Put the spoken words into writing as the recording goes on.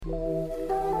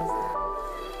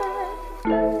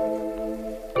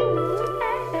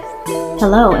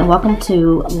Hello, and welcome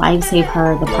to Life Save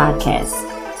Her, the podcast.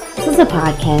 This is a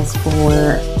podcast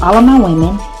for all of my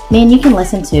women, men you can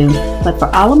listen to, but for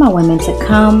all of my women to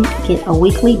come get a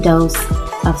weekly dose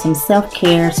of some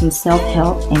self-care, some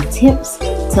self-help, and tips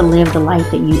to live the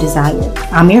life that you desire.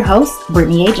 I'm your host,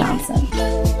 Brittany A. Johnson.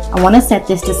 I want to set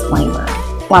this disclaimer.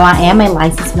 While I am a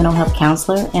licensed mental health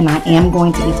counselor and I am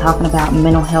going to be talking about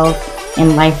mental health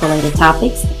and life-related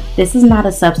topics, this is not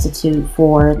a substitute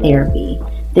for therapy.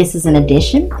 This is an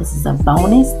addition. This is a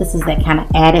bonus. This is that kind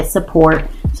of added support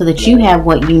so that you have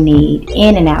what you need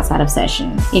in and outside of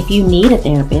session. If you need a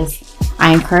therapist,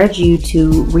 I encourage you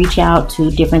to reach out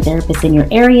to different therapists in your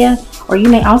area, or you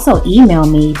may also email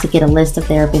me to get a list of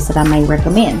therapists that I may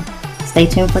recommend. Stay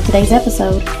tuned for today's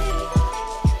episode.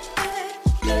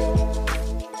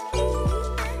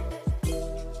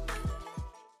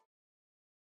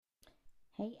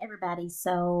 Hey everybody,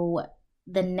 so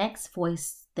the next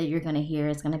voice that you're going to hear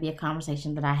is going to be a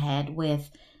conversation that I had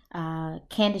with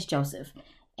Candace Joseph.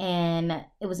 And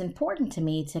it was important to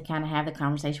me to kind of have the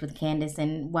conversation with Candace.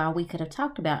 And while we could have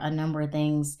talked about a number of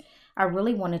things, I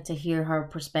really wanted to hear her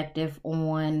perspective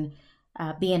on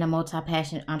being a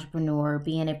multi-passionate entrepreneur,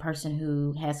 being a person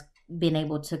who has been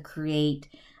able to create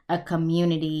a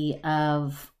community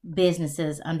of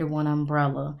businesses under one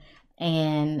umbrella,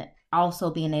 and also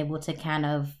being able to kind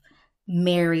of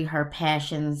marry her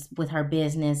passions with her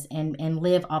business and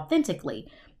live authentically.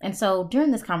 And so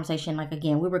during this conversation,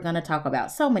 we were going to talk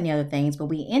about so many other things, but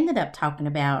we ended up talking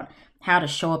about how to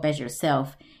show up as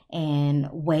yourself and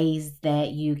ways that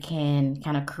you can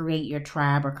kind of create your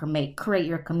tribe or create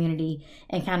your community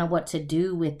and kind of what to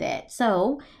do with that.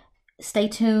 So stay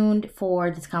tuned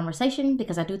for this conversation,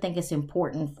 because I do think it's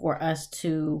important for us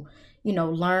to,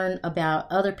 learn about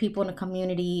other people in the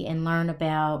community and learn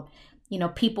about,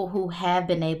 people who have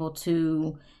been able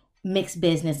to mix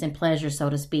business and pleasure, so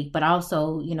to speak, but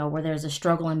also, where there's a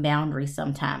struggle and boundary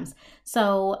sometimes.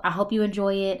 So I hope you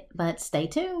enjoy it, but stay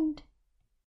tuned.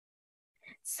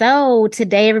 So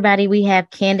today, everybody, we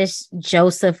have Candace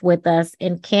Joseph with us,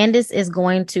 and Candace is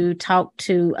going to talk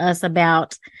to us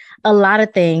about a lot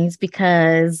of things,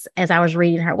 because as I was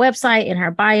reading her website and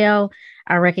her bio,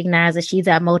 I recognize that she's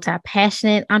a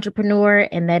multi-passionate entrepreneur,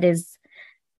 and that is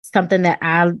something that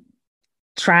I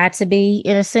try to be,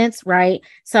 in a sense, right?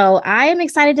 So I am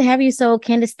excited to have you. So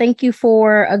Candace, thank you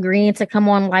for agreeing to come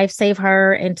on Life Save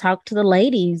Her and talk to the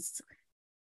ladies.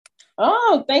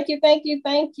 Oh, thank you.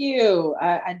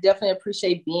 I definitely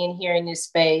appreciate being here in this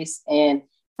space. And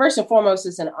first and foremost,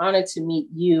 it's an honor to meet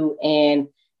you. And,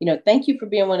 thank you for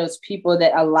being one of those people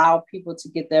that allow people to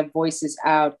get their voices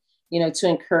out, to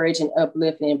encourage and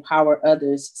uplift and empower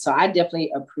others. So I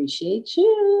definitely appreciate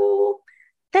you.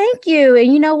 Thank you.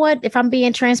 And you know what? If I'm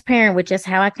being transparent with just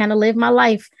how I kind of live my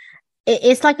life,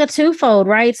 it's like a twofold,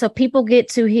 right? So people get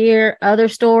to hear other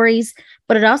stories,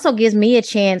 but it also gives me a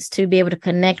chance to be able to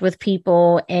connect with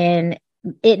people and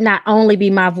it not only be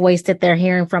my voice that they're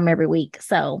hearing from every week.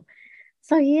 So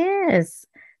yes.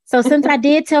 So since I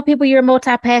did tell people you're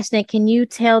multi-passionate, can you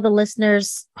tell the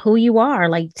listeners who you are?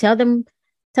 Like tell them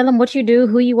what you do,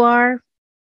 who you are.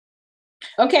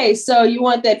 Okay. So you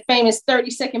want that famous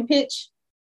 30-second pitch?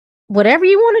 Whatever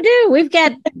you want to do.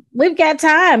 We've got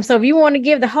time. So if you want to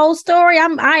give the whole story,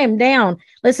 I am down.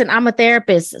 Listen, I'm a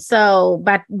therapist, so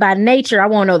by nature, I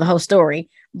want to know the whole story.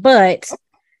 But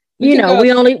we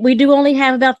do only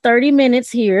have about 30 minutes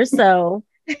here. So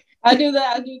I'll do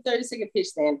 30-second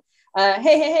pitch then.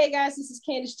 Hey, guys, this is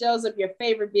Candace Joseph, your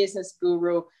favorite business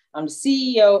guru. I'm the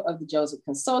CEO of the Joseph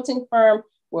Consulting Firm,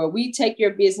 where we take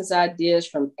your business ideas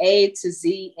from A to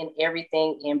Z and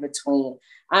everything in between.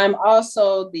 I'm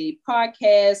also the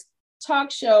podcast,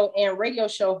 talk show, and radio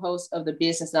show host of the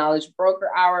Business Knowledge Broker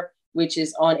Hour, which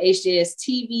is on HJS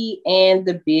TV and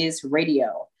the Biz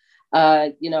Radio.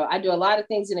 I do a lot of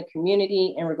things in the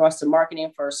community in regards to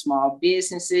marketing for small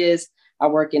businesses. I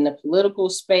work in the political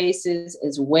spaces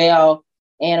as well,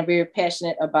 and I'm very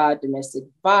passionate about domestic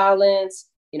violence.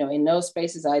 In those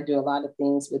spaces, I do a lot of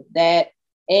things with that.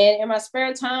 And in my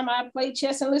spare time, I play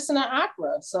chess and listen to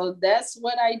opera. So that's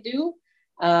what I do.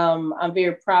 I'm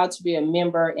very proud to be a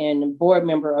member and board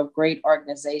member of great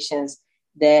organizations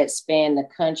that span the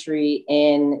country.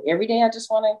 And every day I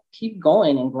just want to keep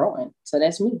going and growing. So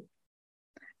that's me.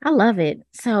 I love it.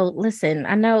 So listen,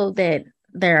 I know that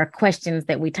there are questions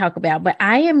that we talk about, but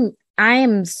I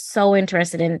am so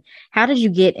interested in, how did you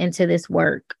get into this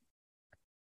work?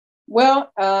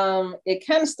 Well, it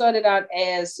kind of started out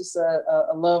as just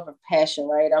a love of passion,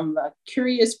 right? I'm a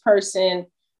curious person.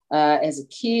 As a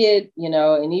kid,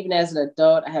 and even as an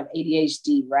adult, I have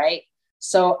ADHD, right?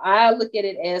 So I look at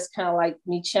it as kind of like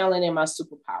me channeling my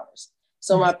superpowers.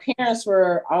 So my parents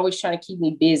were always trying to keep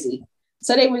me busy.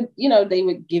 So they would, they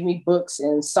would give me books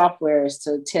and softwares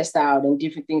to test out and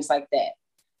different things like that.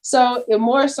 So it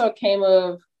more so came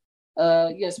of,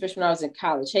 especially when I was in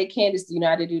college. Hey, Candace, do you know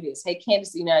how to do this? Hey,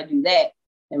 Candace, do you know how to do that?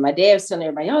 And my dad was telling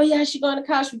everybody, oh yeah, she's going to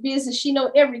college for business. She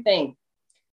know everything.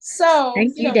 So,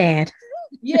 thank you, Dad.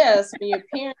 Yes, when your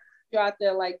parents are out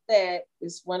there like that,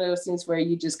 it's one of those things where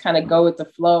you just kind of go with the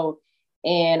flow.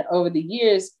 And over the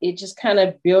years, it just kind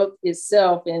of built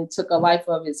itself and took a life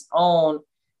of its own.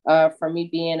 From me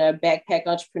being a backpack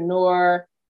entrepreneur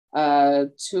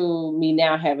to me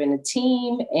now having a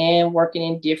team and working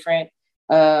in different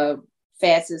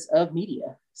facets of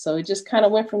media. So it just kind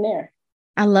of went from there.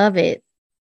 I love it.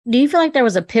 Do you feel like there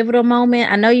was a pivotal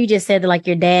moment? I know you just said that like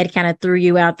your dad kind of threw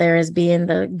you out there as being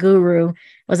the guru.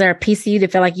 Was there a piece of you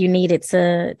that felt like you needed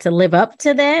to live up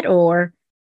to that, or?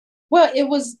 Well,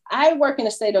 I work in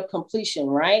a state of completion,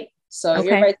 right? So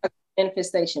everybody talks about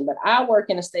manifestation, but I work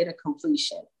in a state of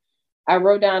completion. I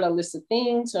wrote down a list of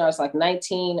things when I was like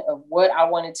 19 of what I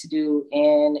wanted to do.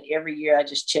 And every year I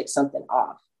just checked something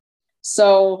off.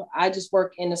 So I just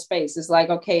work in the space. It's like,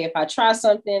 okay, if I try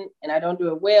something and I don't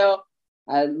do it well,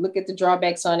 I look at the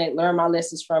drawbacks on it, learn my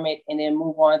lessons from it, and then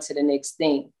move on to the next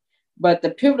thing. But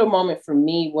the pivotal moment for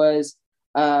me was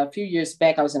a few years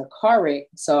back. I was in a car wreck.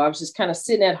 So I was just kind of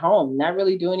sitting at home, not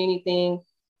really doing anything.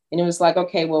 And it was like,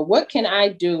 okay, well, what can I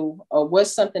do? Or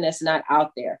what's something that's not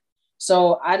out there?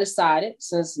 So I decided,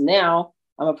 since now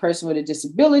I'm a person with a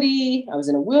disability, I was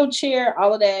in a wheelchair,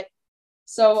 all of that.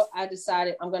 So I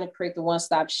decided I'm going to create the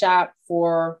one-stop shop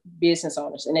for business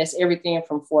owners. And that's everything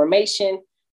from formation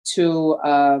to,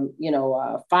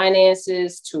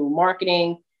 finances, to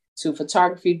marketing, to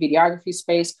photography, videography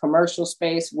space, commercial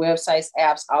space, websites,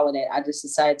 apps, all of that. I just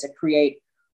decided to create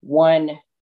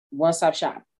one-stop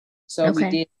shop. So we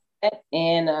did that.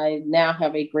 And I now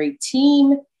have a great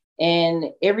team. And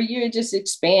every year it just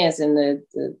expands and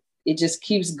it just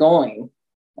keeps going.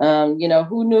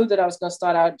 Who knew that I was going to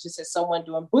start out just as someone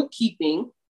doing bookkeeping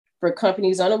for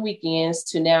companies on the weekends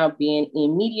to now being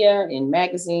in media, in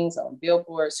magazines, on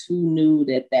billboards. Who knew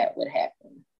that would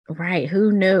happen? Right.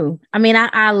 Who knew? I mean,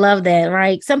 I love that,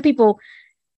 right? Some people,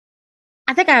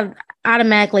 I think I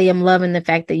automatically am loving the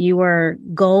fact that you were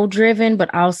goal driven,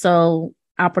 but also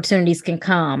opportunities can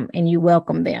come and you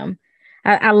welcome them.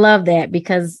 I love that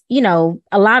because,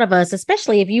 a lot of us,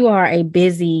 especially if you are a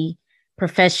busy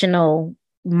professional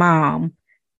mom,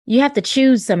 you have to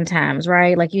choose sometimes,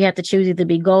 right? Like you have to choose either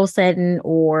be goal setting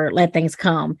or let things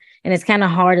come. And it's kind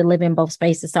of hard to live in both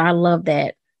spaces. So I love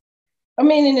that. I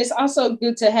mean, and it's also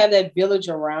good to have that village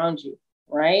around you,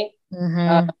 right?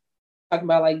 Mm-hmm. Talking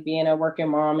about like being a working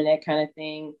mom and that kind of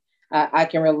thing. I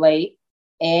can relate.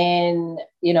 And,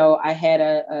 I had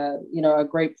a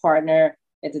great partner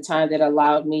at the time that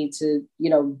allowed me to,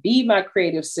 be my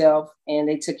creative self, and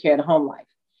they took care of the home life.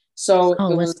 So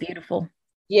it was beautiful.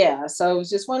 Yeah. So it was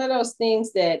just one of those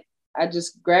things that I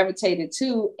just gravitated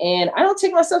to, and I don't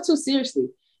take myself too seriously.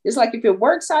 It's like, if it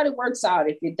works out, it works out.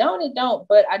 If it don't, it don't,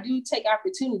 but I do take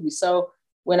opportunities. So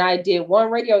when I did one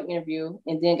radio interview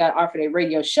and then got offered a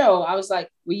radio show, I was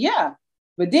like, well, yeah.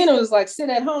 But then it was like, sit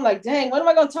at home, like, dang, what am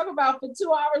I going to talk about for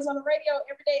 2 hours on the radio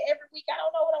every day, every week? I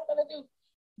don't know what I'm going to do.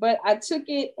 But I took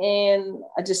it and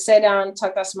I just sat down and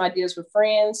talked about some ideas with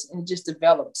friends and just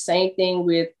developed. Same thing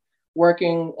with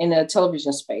working in a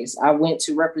television space. I went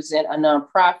to represent a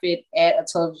nonprofit at a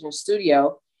television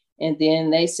studio. And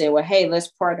then they said, well, hey, let's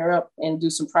partner up and do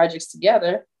some projects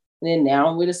together. And then now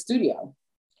I'm with a studio.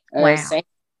 Wow. Same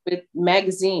with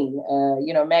magazine,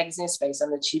 magazine space.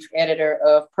 I'm the chief editor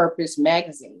of Purpose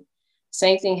Magazine.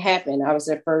 Same thing happened. I was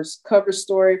their first cover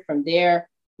story. From there,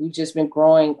 we've just been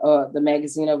growing the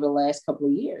magazine over the last couple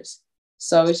of years.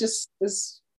 So it's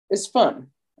fun.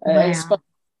 Wow. It's fun.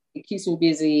 It keeps me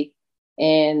busy.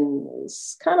 And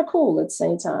it's kind of cool at the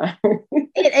same time.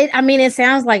 It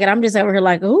sounds like it. I'm just over here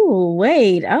like, oh,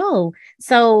 wait. Oh,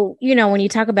 so, when you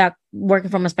talk about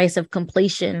working from a space of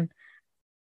completion,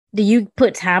 do you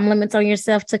put time limits on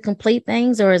yourself to complete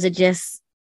things? Or is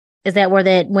that where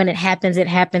that when it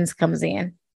happens comes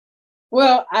in?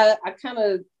 Well, I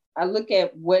look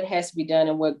at what has to be done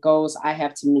and what goals I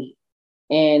have to meet.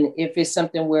 And if it's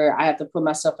something where I have to put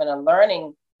myself in a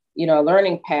learning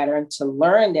pattern to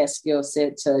learn that skill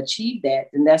set to achieve that,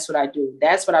 then that's what I do.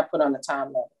 That's what I put on the time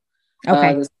level.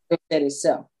 Okay. The skill set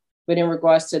itself. But in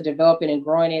regards to developing and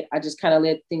growing it, I just kind of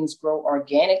let things grow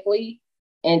organically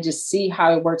and just see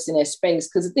how it works in that space.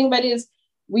 Because the thing about it is,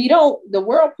 the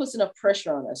world puts enough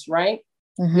pressure on us, right?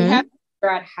 Mm-hmm. We have to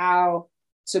figure out how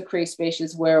to create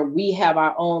spaces where we have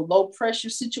our own low pressure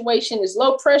situation. It's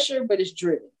low pressure, but it's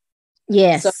driven.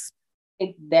 Yes. So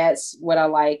think that's what I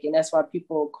like. And that's why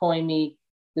people coin me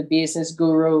the business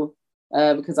guru,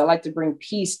 because I like to bring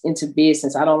peace into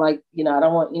business. I don't like, I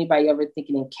don't want anybody ever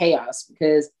thinking in chaos,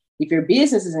 because if your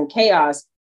business is in chaos,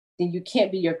 then you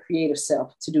can't be your creative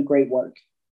self to do great work.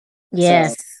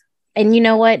 Yes. So. And you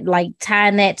know what? Like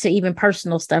tying that to even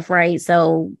personal stuff, right?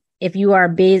 So if you are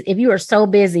busy, if you are so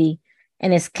busy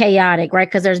and it's chaotic, right?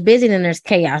 Because there's busy and there's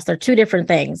chaos. They're two different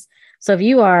things. So if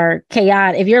you are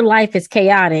chaotic, if your life is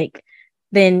chaotic,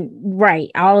 then right,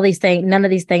 all of these things, none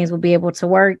of these things will be able to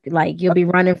work. Like you'll be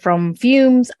running from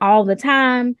fumes all the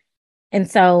time. And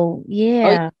so,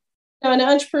 yeah. In the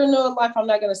entrepreneurial life, I'm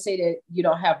not going to say that you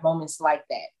don't have moments like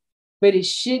that, but it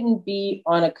shouldn't be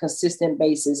on a consistent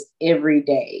basis every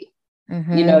day.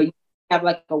 Mm-hmm. You have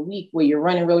like a week where you're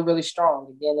running really, really strong.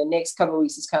 And then the next couple of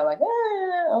weeks, it's kind of like,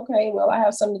 okay, well, I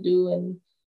have something to do and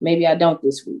maybe I don't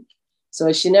this week. So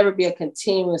it should never be a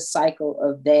continuous cycle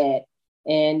of that.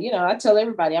 And, I tell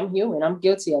everybody I'm human. I'm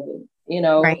guilty of it,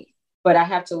 right. But I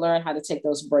have to learn how to take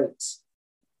those breaks.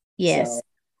 Yes,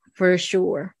 for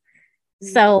sure.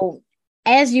 So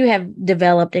as you have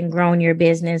developed and grown your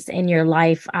business, and your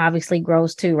life obviously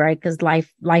grows too, right? Because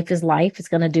life is life. It's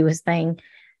going to do its thing.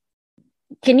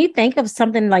 Can you think of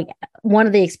something like one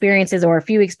of the experiences or a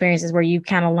few experiences where you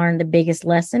kind of learned the biggest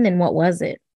lesson, and what was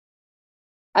it?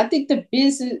 I think the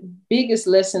biggest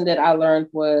lesson that I learned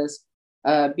was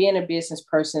being a business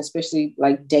person, especially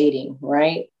like dating,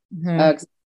 right? Mm-hmm.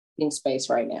 In space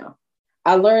right now.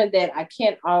 I learned that I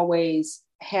can't always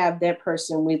have that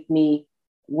person with me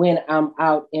when I'm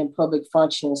out in public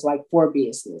functions, like for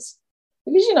business,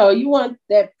 because, you want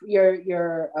that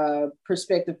your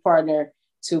prospective partner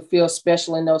to feel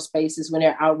special in those spaces when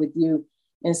they're out with you.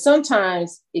 And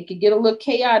sometimes it could get a little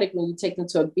chaotic when you take them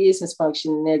to a business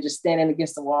function and they're just standing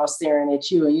against the wall staring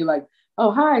at you. And you're like,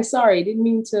 oh, hi, sorry, didn't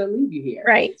mean to leave you here.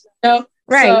 Right. Right.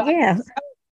 So yeah.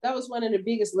 That was one of the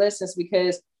biggest lessons,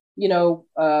 because,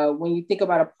 when you think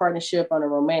about a partnership on a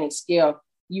romantic scale,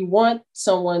 you want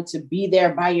someone to be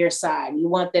there by your side. You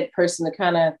want that person to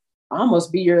kind of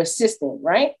almost be your assistant,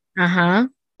 right? Uh-huh.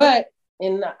 But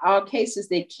in all cases,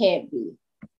 they can't be.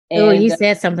 Oh, you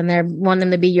said something there. Want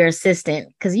them to be your assistant,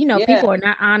 because people are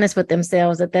not honest with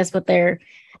themselves. That's what they're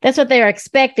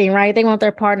expecting, right? They want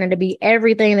their partner to be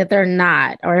everything that they're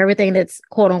not, or everything that's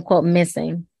quote unquote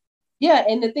missing. Yeah,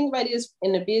 and the thing about it is,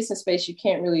 in the business space, you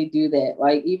can't really do that.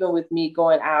 Like even with me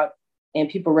going out and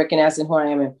people recognizing who I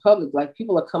am in public, like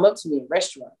people will come up to me in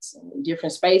restaurants and in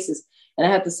different spaces, and I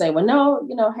have to say, well, no,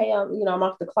 hey, I'm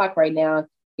off the clock right now.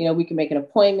 We can make an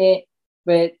appointment.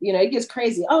 But, it gets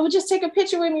crazy. Oh, just take a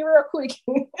picture with me real quick.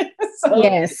 So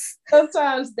yes.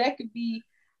 Sometimes that could be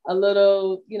a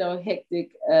little, hectic,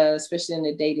 especially in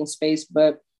the dating space.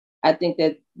 But I think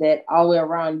that all the way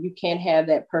around, you can't have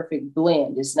that perfect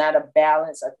blend. It's not a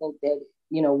balance. I think that,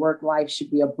 work life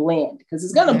should be a blend, because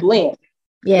it's going to blend.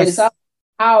 Yes. But it's all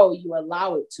how you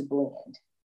allow it to blend.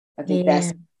 I think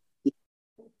that's.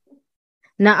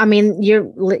 No, I mean, you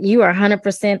are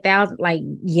 100% like,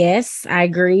 yes, I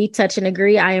agree. Touch and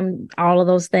agree. I am all of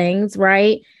those things,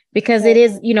 right? Because it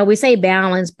is, we say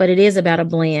balance, but it is about a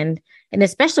blend. And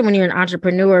especially when you're an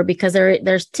entrepreneur, because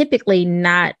there's typically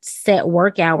not set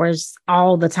work hours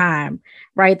all the time,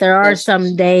 right? There are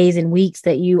some days and weeks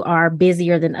that you are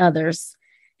busier than others.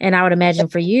 And I would imagine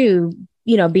for you,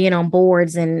 being on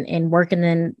boards and working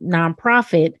in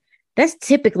nonprofit, that's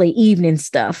typically evening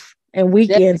stuff and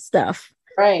weekend stuff.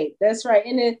 Right. That's right.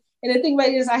 And the thing about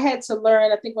it is, I had to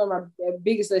learn, I think one of my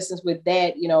biggest lessons with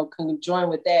that, can join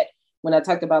with that when I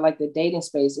talked about like the dating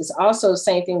space. It's also the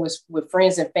same thing with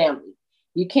friends and family.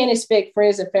 You can't expect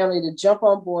friends and family to jump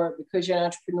on board because you're an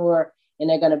entrepreneur and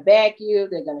they're going to back you.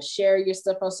 They're going to share your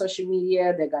stuff on social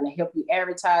media. They're going to help you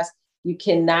advertise. You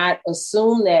cannot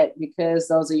assume that because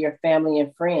those are your family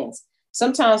and friends.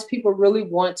 Sometimes people really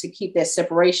want to keep that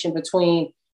separation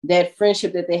between that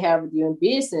friendship that they have with you in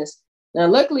business. Now,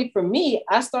 luckily for me,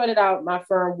 I started out my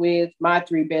firm with my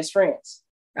 3 best friends.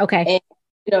 Okay.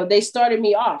 And, they started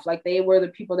me off like they were the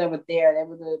people that were there. They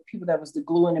were the people that was the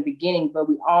glue in the beginning, but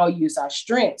we all used our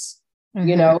strengths,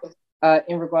 in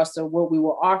regards to what we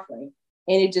were offering.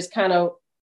 And it just kind of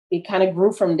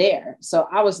grew from there. So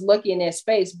I was lucky in that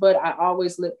space, but I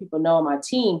always let people know on my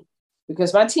team,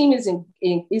 because my team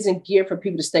isn't geared for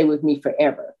people to stay with me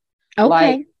forever.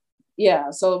 Okay.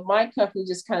 So my company,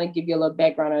 just kind of give you a little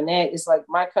background on that. It's like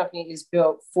my company is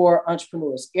built for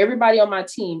entrepreneurs. Everybody on my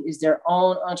team is their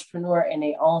own entrepreneur in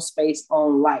their own space,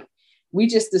 own life. We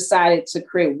just decided to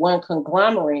create one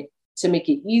conglomerate to make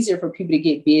it easier for people to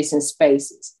get business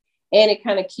spaces. And it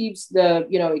kind of keeps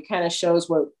it kind of shows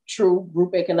what true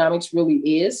group economics really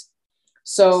is.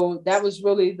 So that was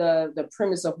really the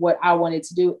premise of what I wanted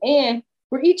to do. And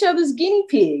we're each other's guinea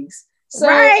pigs. So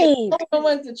if Right. someone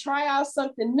wanted to try out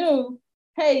something new,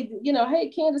 hey, hey,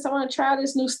 Candace, I want to try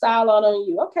this new style on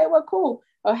you. Okay, well, cool.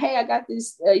 Oh, hey, I got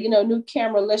this, new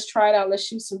camera. Let's try it out. Let's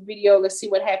shoot some video. Let's see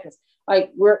what happens.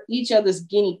 Like, we're each other's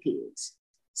guinea pigs.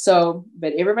 So,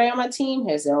 but everybody on my team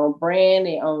has their own brand,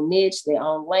 their own niche, their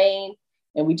own lane.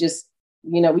 And we just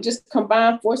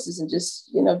combine forces and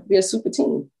just, be a super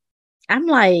team. I'm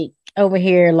like over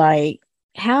here, like,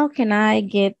 how can I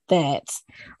get that?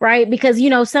 Right. Because,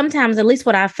 sometimes, at least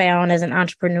what I found as an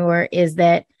entrepreneur is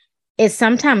that it's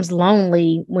sometimes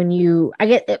lonely when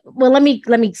let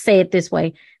me say it this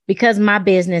way, because my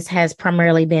business has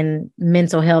primarily been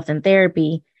mental health and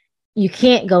therapy. You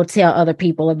can't go tell other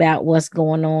people about what's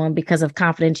going on because of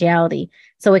confidentiality.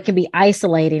 So it can be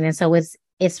isolating. And so it's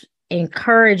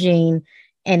encouraging,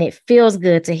 and it feels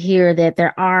good to hear that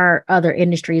there are other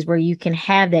industries where you can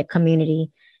have that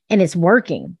community and it's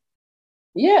working.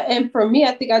 Yeah. And for me,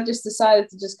 I think I just decided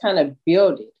to just kind of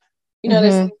build it.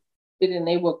 Mm-hmm. And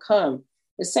they will come.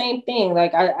 The same thing.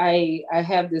 Like I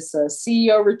have this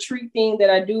CEO retreat thing that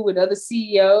I do with other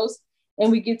CEOs,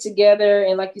 and we get together.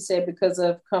 And like you said, because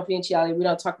of confidentiality, we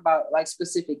don't talk about like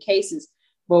specific cases,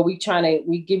 but we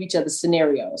give each other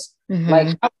scenarios. Mm-hmm. Like,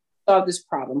 how would you solve this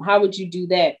problem? How would you do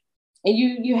that? And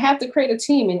you have to create a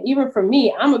team. And even for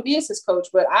me, I'm a business coach,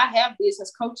 but I have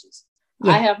business coaches.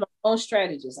 Yeah. I have my own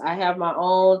strategists. I have my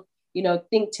own,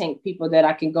 think tank people that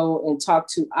I can go and talk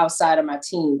to outside of my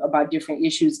team about different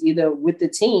issues, either with the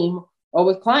team or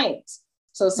with clients.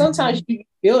 So sometimes you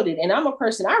build it. And I'm a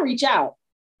person, I reach out.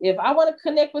 If I want to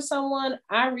connect with someone,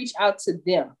 I reach out to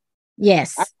them.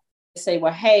 Yes. I say,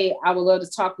 well, hey, I would love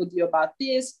to talk with you about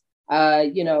this.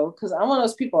 Because I'm one of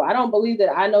those people, I don't believe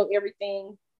that I know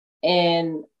everything.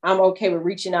 And I'm okay with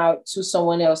reaching out to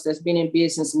someone else that's been in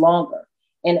business longer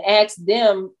and ask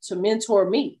them to mentor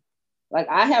me. Like,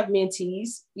 I have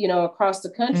mentees, across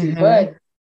the country, but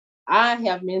I'm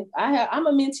a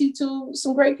mentee to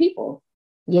some great people.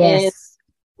 Yes.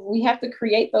 And we have to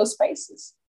create those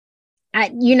spaces.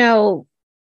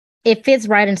 It fits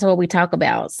right into what we talk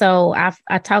about. So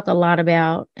I talk a lot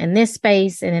about in this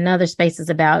space and in other spaces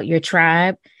about your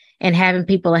tribe and having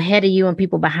people ahead of you and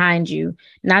people behind you.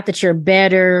 Not that you're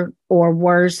better or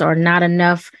worse or not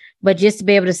enough, but just to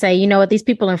be able to say, you know what, these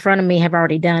people in front of me have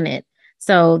already done it.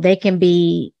 So they can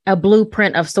be a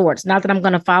blueprint of sorts. Not that I'm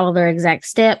going to follow their exact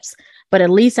steps, but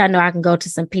at least I know I can go to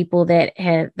some people that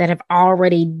have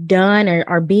already done or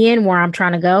are being where I'm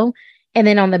trying to go. And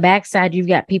then on the backside, you've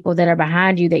got people that are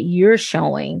behind you that you're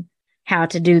showing how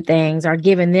to do things or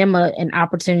giving them an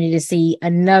opportunity to see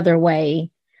another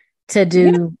way to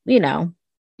do,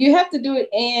 You have to do it,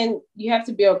 and you have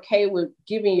to be okay with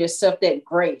giving yourself that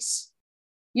grace.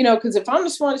 Because if I'm the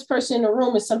smartest person in the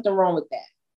room, there's something wrong with that.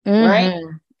 Right.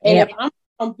 And if I'm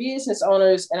around business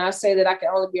owners and I say that I can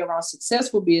only be around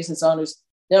successful business owners,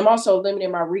 then I'm also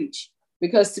limiting my reach.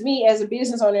 Because to me, as a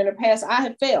business owner in the past, I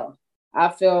have failed. I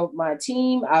failed my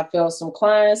team. I failed some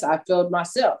clients. I failed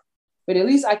myself. But at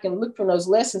least I can look from those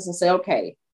lessons and say,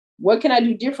 okay, what can I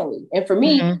do differently? And for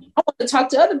me, I want to talk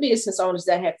to other business owners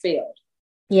that have failed.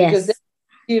 Yes. Because they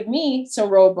give me some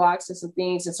roadblocks and some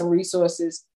things and some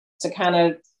resources to kind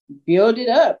of build it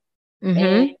up.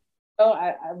 And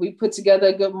we put together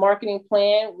a good marketing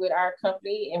plan with our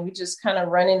company, and we just kind of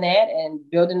running that and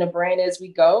building the brand as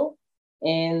we go.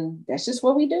 And that's just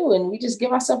what we do. And we just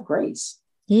give ourselves grace.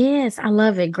 Yes, I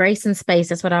love it. Grace and space.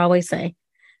 That's what I always say.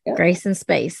 Yeah. Grace and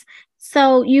space.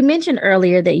 So you mentioned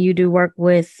earlier that you do work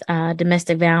with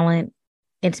domestic violence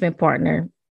intimate partner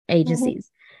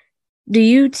agencies. Do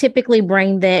you typically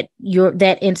bring that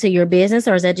into your business,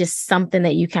 or is that just something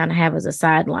that you kind of have as a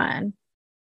sideline?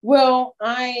 Well,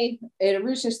 it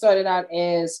originally started out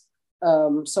as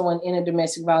someone in a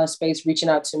domestic violence space reaching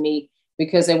out to me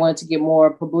because they wanted to get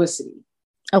more publicity.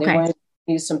 Okay. They wanted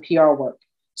to do some PR work.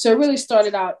 So it really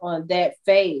started out on that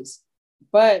phase.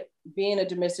 But being a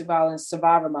domestic violence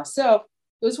survivor myself,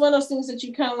 it was one of those things that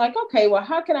you kind of like, okay, well,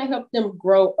 how can I help them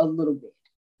grow a little bit?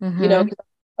 Because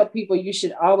I tell people you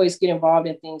should always get involved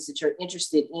in things that you're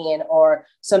interested in or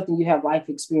something you have life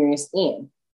experience in.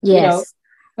 Yes.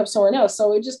 Help someone else.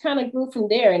 So it just kind of grew from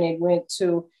there, and it went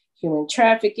to human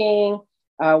trafficking.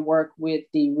 I work with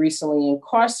the recently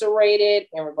incarcerated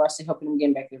in regards to helping them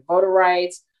get back their voter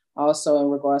rights. Also in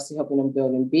regards to helping them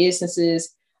building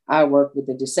businesses. I work with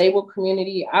the disabled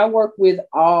community. I work with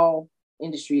all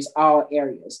industries, all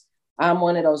areas. I'm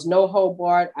one of those no hold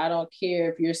barred. I don't care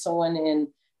if you're someone in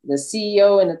the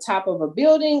CEO in the top of a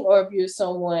building, or if you're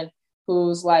someone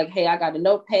who's like, hey, I got a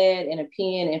notepad and a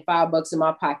pen and $5 in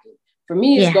my pocket. For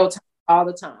me, it's go talk all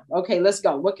the time. Okay, let's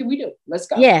go. What can we do? Let's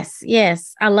go.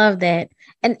 Yes. I love that.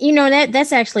 And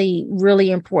that's actually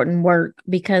really important work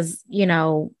because,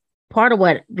 part of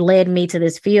what led me to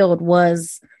this field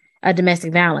was a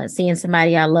domestic violence, seeing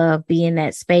somebody I love be in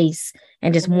that space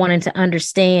and just wanting to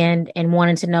understand and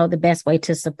wanting to know the best way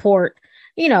to support,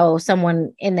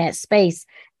 someone in that space.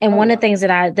 And one of the things that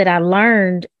I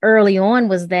learned early on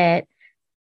was that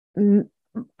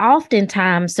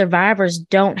oftentimes survivors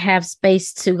don't have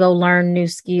space to go learn new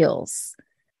skills.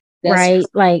 Right?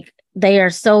 Like they are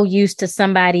so used to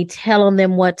somebody telling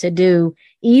them what to do,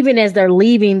 even as they're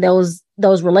leaving those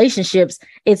relationships,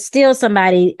 it's still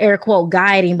somebody air quote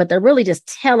guiding, but they're really just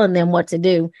telling them what to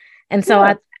do. And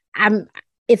so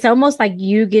it's almost like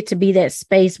you get to be that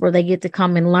space where they get to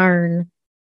come and learn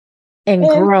and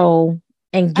grow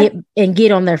and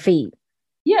get on their feet.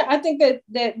 Yeah, I think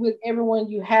that with everyone,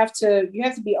 you have to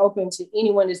be open to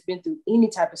anyone that's been through any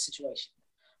type of situation.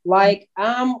 Like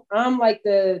I'm like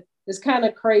it's kind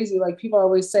of crazy. Like people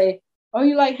always say, oh,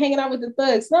 you like hanging out with the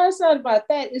thugs. No, it's not about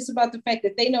that. It's about the fact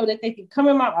that they know that they can come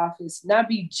in my office, not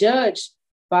be judged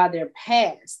by their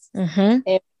past,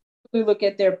 and we look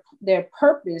at their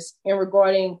purpose and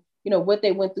regarding, what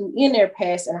they went through in their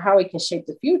past and how it can shape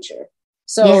the future.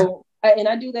 So, and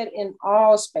I do that in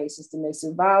all spaces,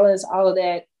 domestic violence, all of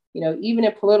that, even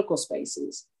in political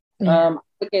spaces.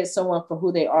 Look at someone for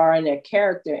who they are and their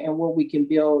character and what we can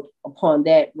build upon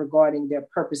that regarding their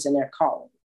purpose and their calling.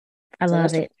 I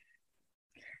love it.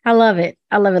 I love it.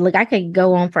 Look, I could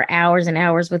go on for hours and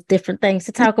hours with different things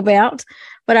to talk about,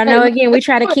 but I know, again, we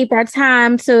try to keep our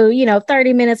time to,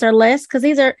 30 minutes or less because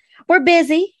we're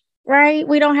busy, right?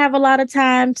 We don't have a lot of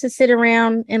time to sit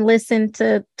around and listen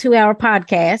to 2-hour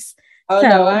podcasts. Oh,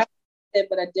 no,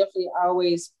 but I definitely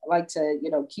always like to,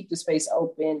 keep the space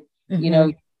open,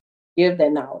 give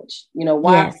that knowledge,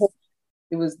 why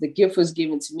the gift was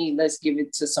given to me. Let's give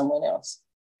it to someone else.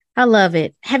 I love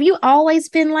it. Have you always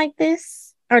been like this?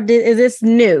 Or is this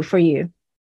new for you?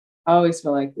 I always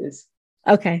feel like this.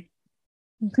 Okay.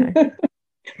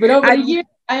 But over the years,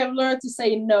 I have learned to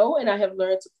say no, and I have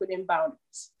learned to put in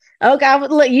boundaries. Okay,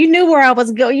 look, you knew where I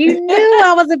was going. You knew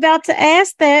I was about to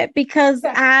ask that because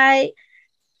I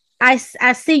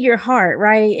see your heart,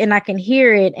 right? And I can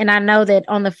hear it. And I know that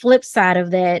on the flip side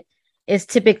of that is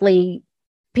typically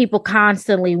people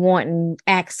constantly wanting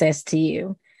access to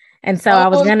you. And so I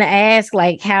was going to ask,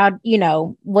 like, how,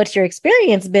 what's your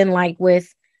experience been like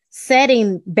with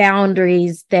setting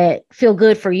boundaries that feel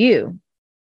good for you?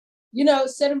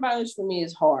 Setting boundaries for me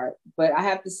is hard, but I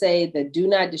have to say the do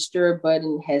not disturb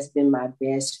button has been my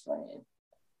best friend.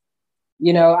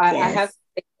 I have to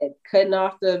say that cutting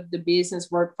off the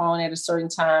business work phone at a certain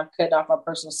time, cutting off my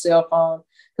personal cell phone.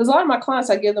 Because a lot of my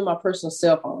clients, I give them my personal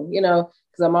cell phone, because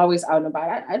I'm always out and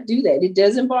about. I do that. It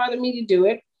doesn't bother me to do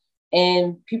it.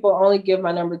 And people only give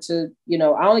my number to,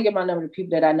 I only give my number to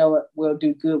people that I know will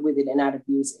do good with it and not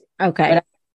abuse it. Okay.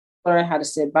 But I learn how to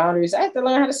set boundaries. I have to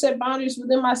learn how to set boundaries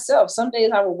within myself. Some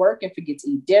days I will work and forget to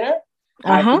eat dinner.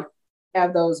 I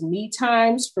have those me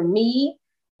times for me.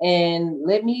 And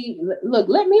let me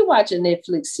watch a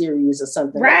Netflix series or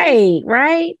something.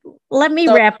 Right. Let me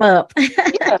wrap up.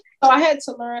 So I had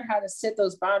to learn how to set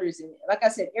those boundaries. And like I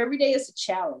said, every day is a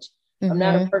challenge. I'm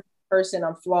not a perfect person.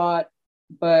 I'm flawed.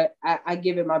 But I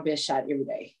give it my best shot every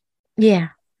day. Yeah,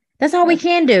 that's all we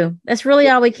can do. That's really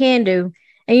all we can do.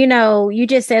 And, you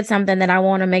just said something that I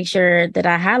want to make sure that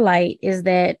I highlight is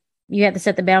that you have to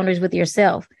set the boundaries with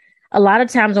yourself. A lot of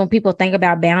times when people think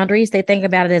about boundaries, they think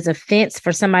about it as a fence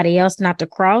for somebody else not to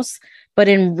cross. But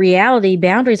in reality,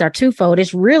 boundaries are twofold.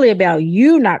 It's really about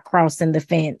you not crossing the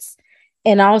fence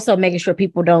and also making sure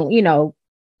people don't,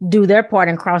 do their part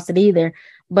and cross it either.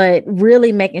 But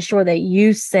really making sure that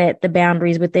you set the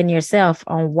boundaries within yourself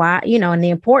on why, and the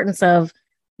importance of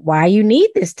why you need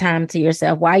this time to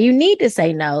yourself, why you need to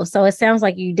say no. So it sounds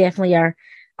like you definitely are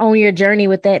on your journey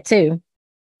with that too.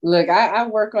 Look, I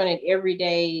work on it every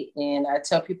day, and I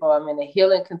tell people I'm in a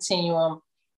healing continuum,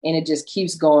 and it just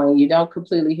keeps going. You don't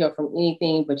completely heal from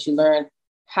anything, but you learn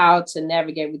how to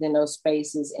navigate within those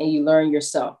spaces, and you learn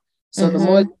yourself. So the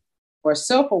more you're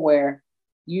self-aware,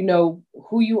 you know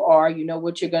who you are, you know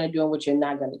what you're going to do and what you're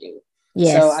not going to do.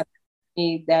 Yes. So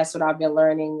that's what I've been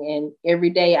learning. And every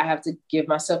day I have to give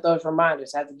myself those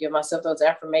reminders. I have to give myself those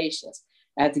affirmations.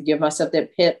 I have to give myself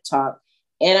that pep talk.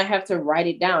 And I have to write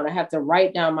it down. I have to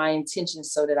write down my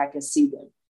intentions so that I can see them.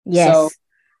 Yes. So,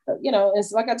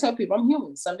 it's like I tell people, I'm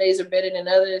human. Some days are better than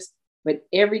others. But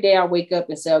every day I wake up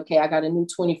and say, okay, I got a new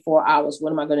 24 hours.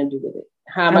 What am I going to do with it?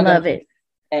 How am I going to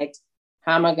act?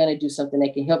 How am I going to do something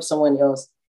that can help someone else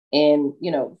and,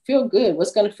 feel good?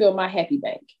 What's going to fill my happy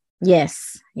bank?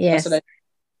 Yes.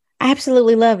 I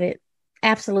absolutely love it.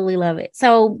 Absolutely love it.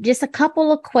 So, just a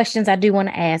couple of questions I do want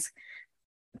to ask.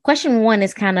 Question one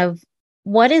is kind of,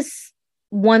 what is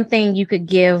one thing you could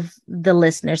give the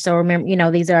listener? So,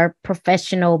 remember, these are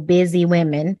professional, busy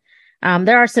women.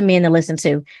 There are some men to listen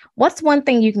to. What's one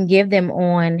thing you can give them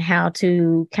on how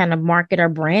to kind of market or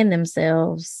brand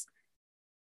themselves?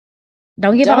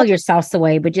 Don't give all Don't your sauce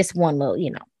away, but just one little.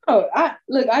 oh,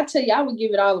 I tell you, I would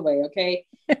give it all away, okay?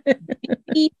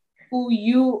 Be who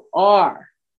you are,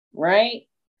 right?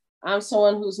 I'm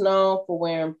someone who's known for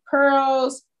wearing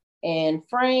pearls and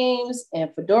frames and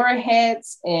fedora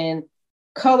hats and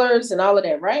colors and all of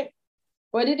that, right?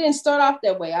 But it didn't start off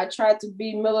that way. I tried to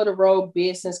be middle of the road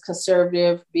business,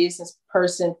 conservative business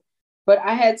person, but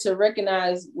I had to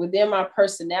recognize within my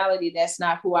personality that's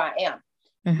not who I am.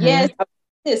 Mm-hmm.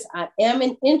 Yes, I am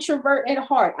an introvert at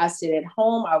heart. I sit at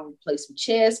home, I will play some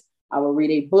chess, I will read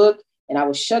a book, and I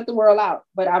will shut the world out.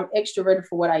 But I'm extroverted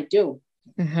for what I do.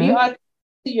 Be Mm-hmm. authentic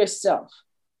to yourself.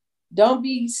 Don't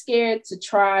be scared to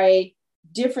try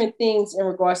different things in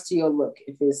regards to your look.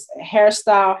 If it's a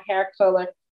hairstyle, hair color,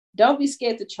 don't be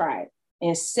scared to try it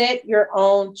and set your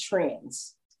own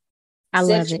trends. I Set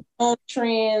love your it. own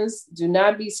trends. Do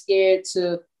not be scared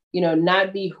to,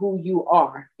 not be who you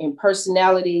are in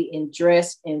personality, in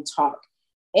dress, and talk.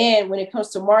 And when it comes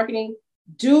to marketing,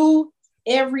 do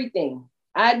everything.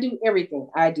 I do everything.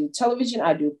 I do television,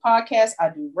 I do podcasts, I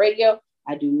do radio,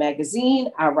 I do magazine,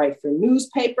 I write for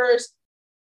newspapers.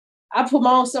 I put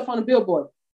my own stuff on the billboard.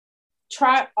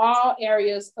 Try all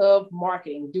areas of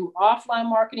marketing. Do offline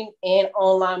marketing and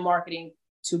online marketing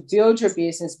to build your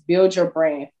business, build your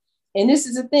brand. And this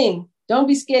is the thing. Don't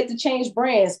be scared to change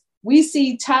brands. We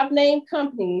see top name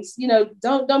companies,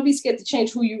 don't be scared to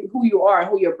change who you are and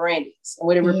who your brand is and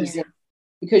what it Yeah. represents,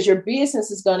 because your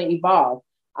business is going to evolve.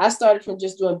 I started from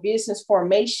just doing business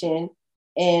formation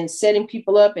and setting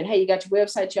people up and, hey, you got your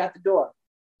website, you're out the door,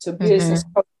 to business,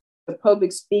 Mm-hmm. to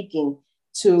public speaking,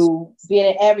 to being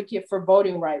an advocate for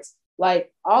voting rights.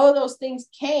 Like all of those things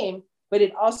came, but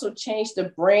it also changed the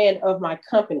brand of my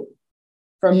company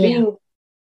from Yeah. being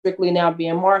strictly now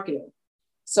being marketing.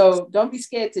 So don't be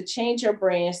scared to change your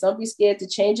brands. Don't be scared to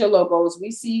change your logos.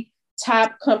 We see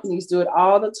top companies do it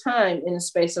all the time in the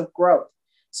space of growth.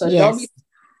 So don't be, Yes.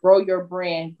 grow your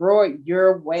brand, grow it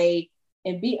your way,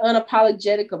 and be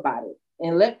unapologetic about it.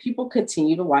 And let people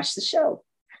continue to watch the show.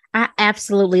 I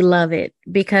absolutely love it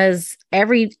because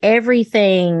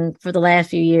everything for the last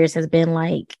few years has been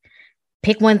like,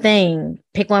 pick one thing,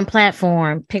 pick one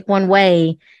platform, pick one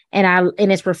way. And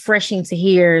it's refreshing to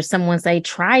hear someone say,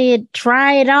 try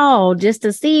it all just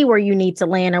to see where you need to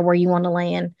land or where you want to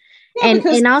land. Yeah, And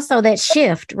because also that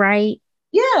shift, right?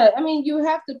 yeah, I mean, you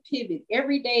have to pivot.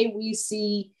 Every day we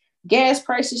see gas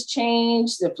prices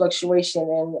change, the fluctuation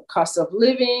in the cost of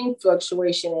living,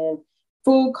 fluctuation in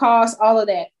food costs, all of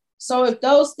that. So if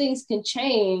those things can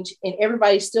change and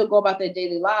everybody still go about their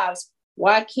daily lives,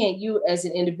 why can't you as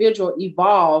an individual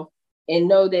evolve and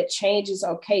know that change is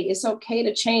okay? It's okay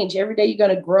to change. Every day you're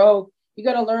going to grow,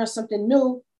 you're going to learn something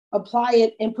new, apply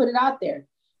it and put it out there.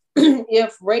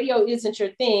 If radio isn't your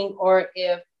thing, or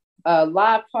if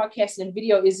live podcast and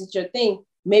video isn't your thing,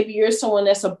 maybe you're someone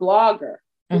that's a blogger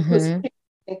who puts Mm-hmm. pictures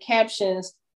and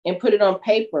captions and put it on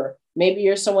paper. Maybe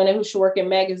you're someone who should work in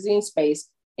magazine space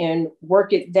and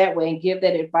work it that way and give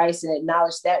that advice and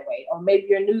acknowledge that way. Or maybe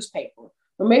you're a newspaper.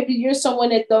 Or maybe you're someone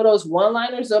that throw those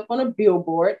one-liners up on a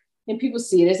billboard and people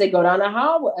see it as they go down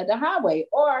the highway.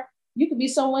 Or you could be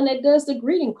someone that does the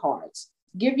greeting cards.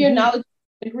 Give your Yeah. knowledge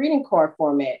in the greeting card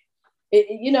format.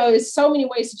 It's so many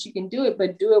ways that you can do it,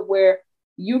 but do it where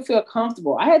you feel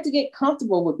comfortable. I had to get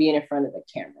comfortable with being in front of the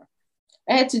camera.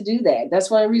 I had to do that.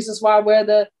 That's one of the reasons why I wear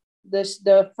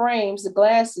the frames, the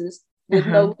glasses with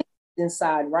no Uh-huh. lenses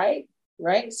inside, right?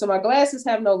 Right. So my glasses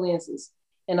have no lenses.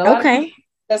 And a lot of people, Okay.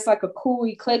 that's like a cool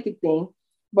eclectic thing.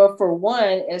 But for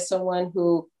one, as someone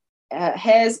who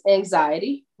has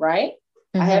anxiety, right?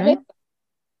 I have Mm-hmm.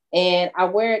 and I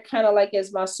wear it kind of like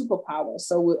as my superpower.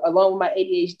 So along with my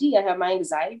ADHD, I have my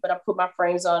anxiety, but I put my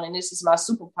frames on, and this is my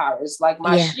superpower. It's like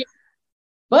my Yeah. shit.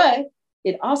 But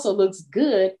it also looks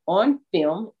good on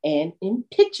film and in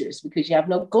pictures because you have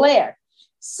no glare.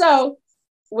 So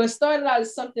what started out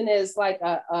as something as like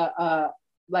a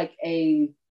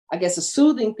I guess a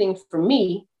soothing thing for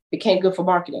me became good for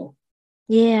marketing.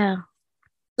 Yeah.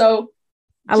 So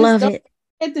I just love don't it.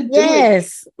 get to do it.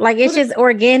 Yes. Like it's just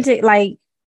organic. Like,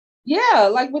 Yeah,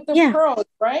 like with the yeah. pearls,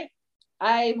 right?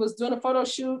 I was doing a photo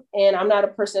shoot and I'm not a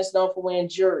person that's known for wearing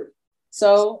jewelry.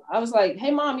 So I was like,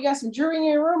 hey, mom, you got some jewelry in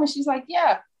your room? And she's like,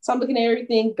 yeah. So I'm looking at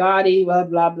everything gaudy, blah,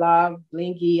 blah, blah,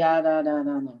 blinky, da, da, da,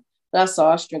 da, da. and I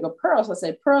saw a string of pearls. I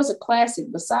said, pearls are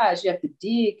classic. Besides, you have to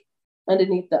dig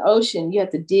underneath the ocean. You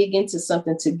have to dig into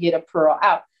something to get a pearl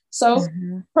out. So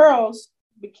pearls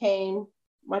became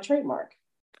my trademark.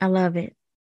 I love it.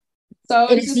 So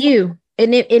it's you,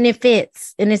 and it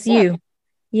fits, and it's you.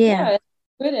 Yeah.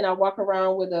 Good. And I walk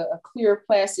around with a clear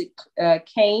plastic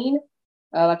cane,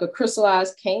 like a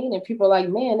crystallized cane, and people are like,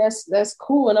 man, that's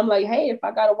cool. And I'm like, hey, if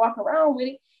I got to walk around with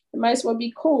it, it might as well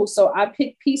be cool. So I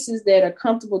pick pieces that are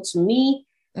comfortable to me,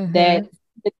 that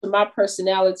fit to my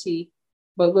personality,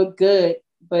 but look good.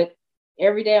 But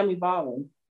every day I'm evolving.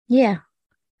 Yeah.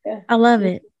 I love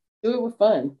it. Do it with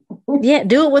fun. Yeah,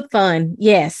 do it with fun.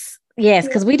 Yes,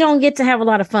 because we don't get to have a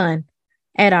lot of fun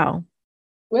at all.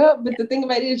 Well, but the thing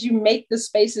about it is you make the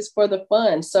spaces for the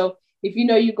fun. So if you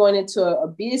know you're going into a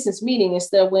business meeting,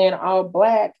 instead of wearing all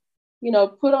black,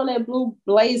 put on that blue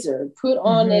blazer, put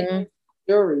on that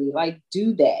jewelry, like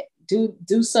do that. Do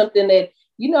something that,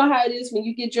 you know how it is when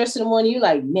you get dressed in the morning, you're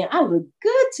like, man, I look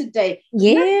good today.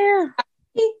 Yeah.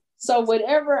 So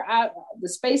whatever the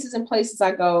spaces and places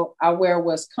I go, I wear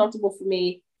what's comfortable for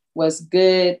me, what's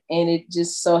good. And it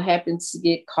just so happens to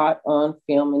get caught on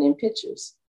film and in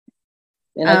pictures.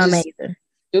 And I just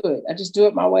do it. I just do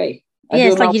it my way.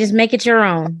 It's like you just make it your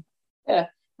own. Yeah.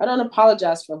 I don't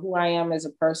apologize for who I am as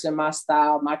a person, my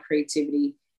style, my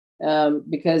creativity,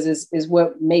 because it's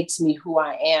what makes me who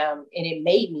I am. And it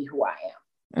made me who I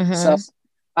am. So if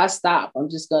I stop, I'm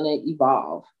just going to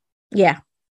evolve. Yeah.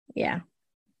 Yeah.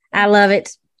 I love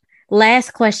it.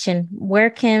 Last question. Where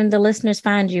can the listeners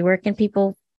find you? Where can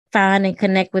people find and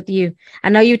connect with you? I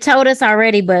know you told us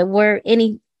already, but where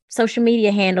any social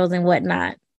media handles and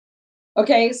whatnot?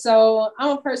 Okay, so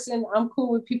I'm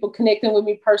cool with people connecting with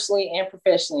me personally and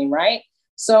professionally, right?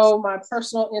 So my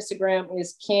personal Instagram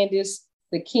is Candace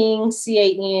the King,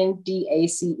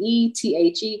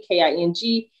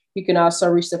 CandaceTheking. You can also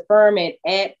reach the firm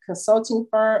at consulting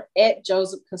firm, at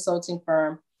Joseph Consulting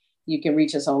Firm. You can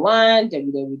reach us online,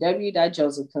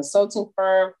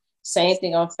 www.josephconsultingfirm. Same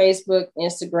thing on Facebook,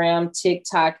 Instagram,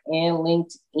 TikTok, and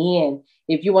LinkedIn.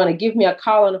 If you want to give me a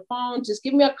call on the phone, just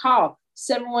give me a call,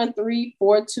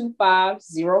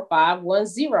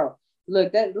 713-425-0510.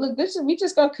 Look, we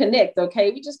just gonna connect,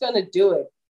 okay? We just gonna do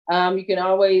it. You can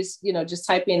always, just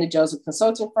type in the Joseph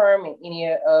Consulting Firm in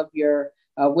any of your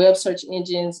web search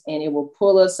engines, and it will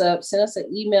pull us up. Send us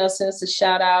an email, send us a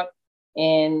shout out,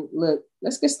 and look,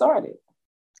 let's get started.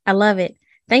 I love it.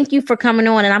 Thank you for coming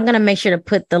on. And I'm going to make sure to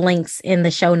put the links in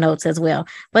the show notes as well.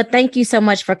 But thank you so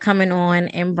much for coming on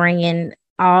and bringing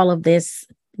all of this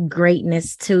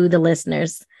greatness to the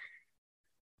listeners.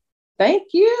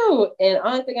 Thank you. And the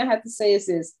only thing I have to say is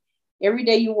this: every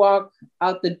day you walk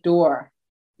out the door,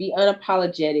 be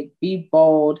unapologetic, be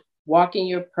bold, walk in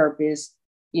your purpose,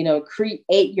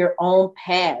 create your own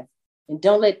path, and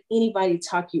don't let anybody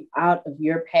talk you out of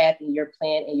your path and your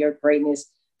plan and your greatness.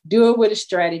 Do it with a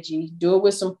strategy, do it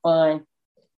with some fun,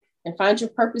 and find your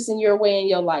purpose in your way in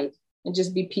your life, and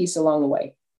just be peace along the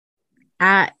way.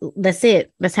 That's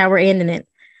it. That's how we're ending it.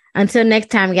 Until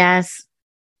next time, guys.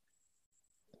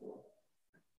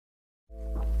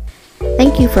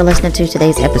 Thank you for listening to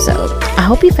today's episode. I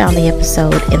hope you found the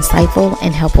episode insightful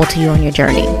and helpful to you on your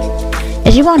journey.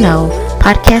 As you all know,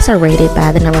 podcasts are rated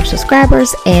by the number of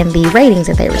subscribers and the ratings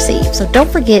that they receive. So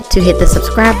don't forget to hit the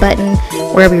subscribe button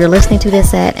wherever you're listening to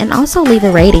this at, and also leave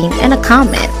a rating and a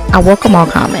comment. I welcome all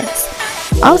comments.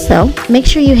 Also, make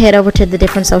sure you head over to the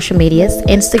different social medias: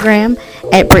 Instagram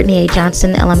at Brittany A.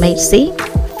 Johnson LMHC,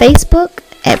 Facebook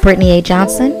at Brittany A.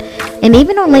 Johnson, and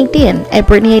even on LinkedIn at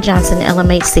Brittany A. Johnson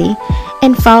LMHC,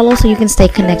 and follow so you can stay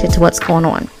connected to what's going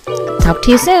on. Talk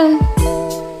to you soon.